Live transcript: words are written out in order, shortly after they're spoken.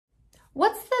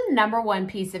What's the number one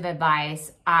piece of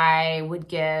advice I would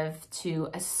give to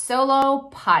a solo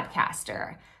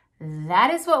podcaster?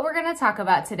 That is what we're going to talk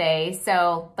about today.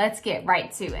 So let's get right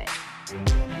to it.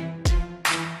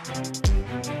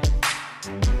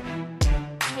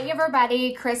 Hey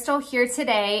everybody, Krystal here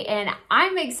today, and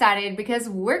I'm excited because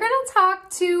we're going to talk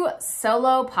to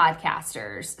solo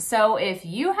podcasters. So if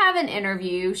you have an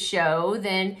interview show,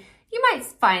 then you might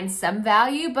find some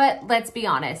value, but let's be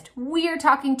honest, we are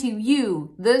talking to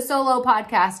you, the solo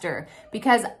podcaster,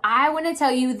 because I want to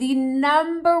tell you the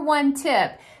number one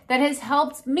tip that has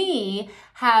helped me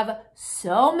have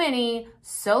so many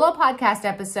solo podcast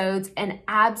episodes and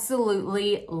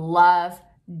absolutely love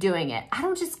doing it. I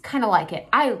don't just kind of like it.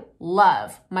 I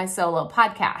love my solo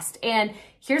podcast. And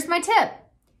here's my tip.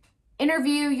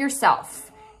 Interview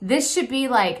yourself. This should be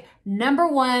like number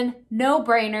one, no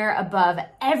brainer above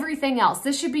everything else.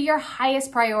 This should be your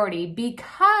highest priority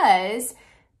because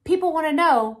people want to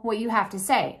know what you have to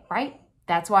say, right?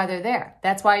 That's why they're there.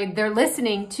 That's why they're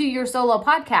listening to your solo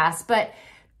podcast, but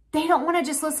they don't want to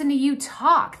just listen to you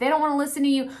talk. They don't want to listen to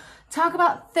you talk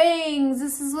about things.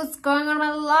 This is what's going on in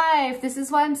my life. This is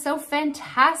why I'm so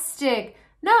fantastic.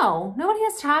 No, nobody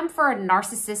has time for a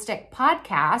narcissistic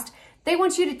podcast. They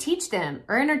want you to teach them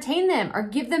or entertain them or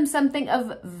give them something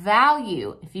of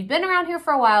value. If you've been around here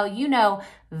for a while, you know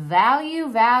value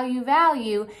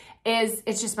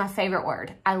it's just my favorite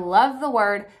word. I love the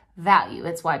word value.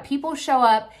 It's why people show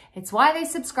up. It's why they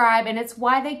subscribe, and it's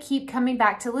why they keep coming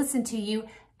back to listen to you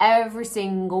every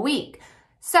single week.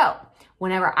 So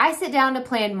whenever I sit down to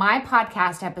plan my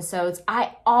podcast episodes,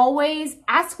 I always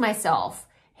ask myself,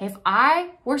 if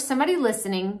I were somebody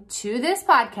listening to this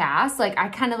podcast, like I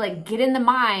kind of like get in the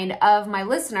mind of my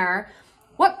listener,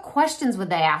 what questions would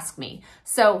they ask me?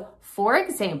 So for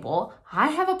example, I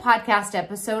have a podcast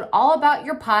episode all about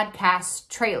your podcast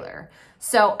trailer.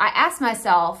 So I asked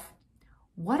myself,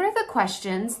 what are the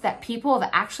questions that people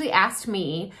have actually asked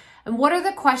me? And what are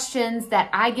the questions that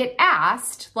I get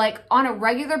asked like on a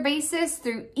regular basis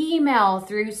through email,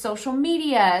 through social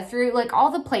media, through like all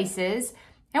the places?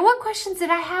 And what questions did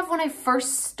I have when I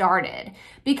first started?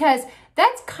 Because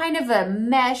that's kind of a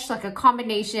mesh, like a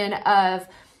combination of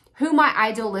who my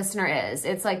ideal listener is.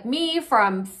 It's like me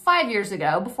from 5 years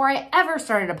ago, before I ever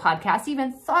started a podcast,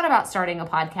 even thought about starting a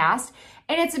podcast.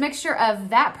 And it's a mixture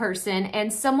of that person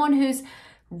and someone who's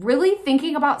really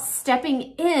thinking about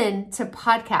stepping into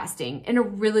podcasting in a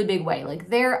really big way. Like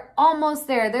they're almost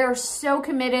there. They're so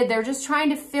committed. They're just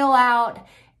trying to fill out,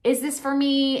 is this for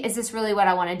me? Is this really what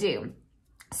I want to do?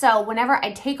 So whenever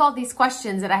I take all these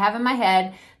questions that I have in my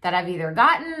head that I've either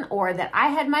gotten or that I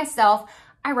had myself,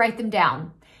 I write them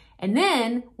down. And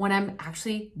then when I'm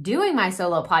actually doing my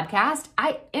solo podcast,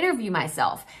 I interview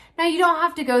myself. Now you don't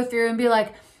have to go through and be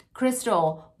like,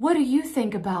 Krystal, what do you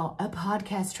think about a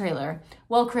podcast trailer?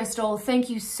 Well, Krystal, thank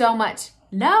you so much.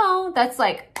 No, that's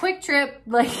like quick trip,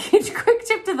 like quick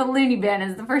trip to the loony bin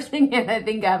is the first thing that I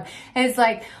think of. And it's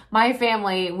like my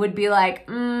family would be like,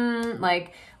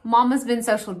 like Mama's been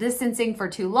social distancing for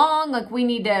too long. Like we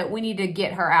need to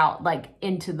get her out like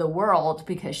into the world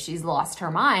because she's lost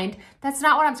her mind. That's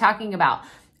not what I'm talking about.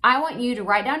 I want you to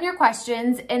write down your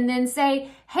questions and then say,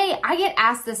 hey, I get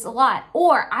asked this a lot,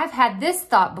 or I've had this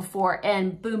thought before,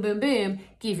 and boom, boom, boom,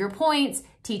 give your points,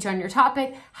 teach on your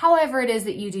topic, however it is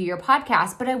that you do your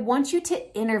podcast. But I want you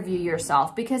to interview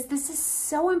yourself because this is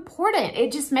so important.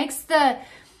 It just makes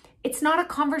it's not a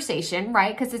conversation,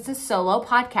 right? Because it's a solo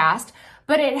podcast,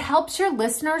 but it helps your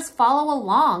listeners follow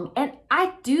along. And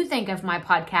I do think of my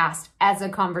podcast as a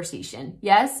conversation.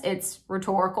 Yes, it's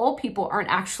rhetorical. People aren't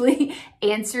actually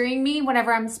answering me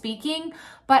whenever I'm speaking,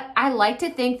 but I like to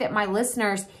think that my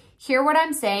listeners hear what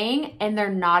I'm saying and they're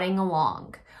nodding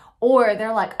along. Or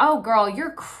they're like, oh girl,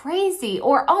 you're crazy.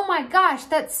 Or, oh my gosh,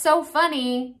 that's so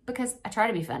funny. Because I try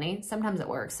to be funny. Sometimes it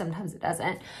works, sometimes it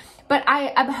doesn't. But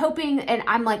I'm hoping and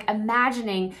I'm like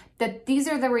imagining that these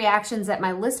are the reactions that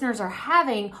my listeners are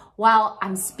having while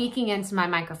I'm speaking into my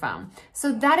microphone.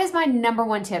 So that is my number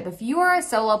one tip. If you are a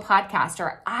solo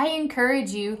podcaster, I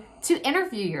encourage you to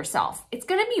interview yourself. It's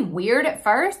going to be weird at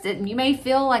first. You may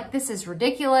feel like this is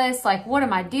ridiculous. Like, what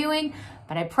am I doing?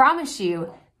 But I promise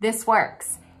you, this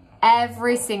works.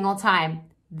 Every single time,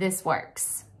 this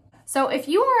works. So if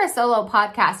you are a solo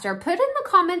podcaster, put in the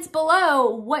comments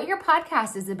below what your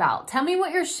podcast is about. Tell me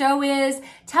what your show is,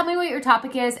 tell me what your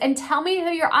topic is, and tell me who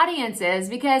your audience is,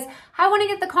 because I want to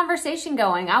get the conversation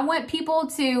going. I want people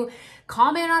to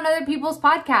comment on other people's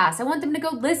podcasts. I want them to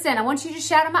go listen. I want you to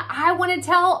shout them out. I want to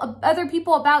tell other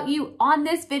people about you on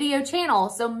this video channel.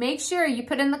 So make sure you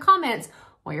put in the comments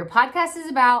what your podcast is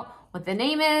about, what the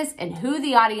name is, and who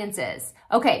the audience is.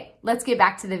 Okay, let's get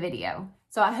back to the video.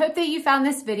 So I hope that you found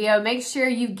this video. Make sure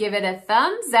you give it a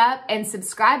thumbs up and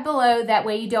subscribe below. That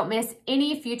way you don't miss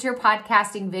any future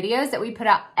podcasting videos that we put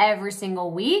out every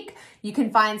single week. You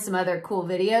can find some other cool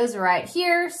videos right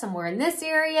here, somewhere in this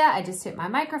area. I just hit my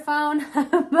microphone,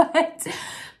 but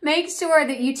make sure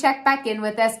that you check back in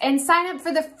with us and sign up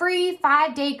for the free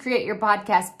 5-day Create Your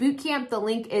Podcast Bootcamp. The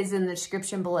link is in the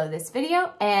description below this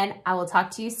video, and I will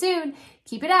talk to you soon.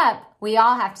 Keep it up. We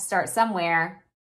all have to start somewhere.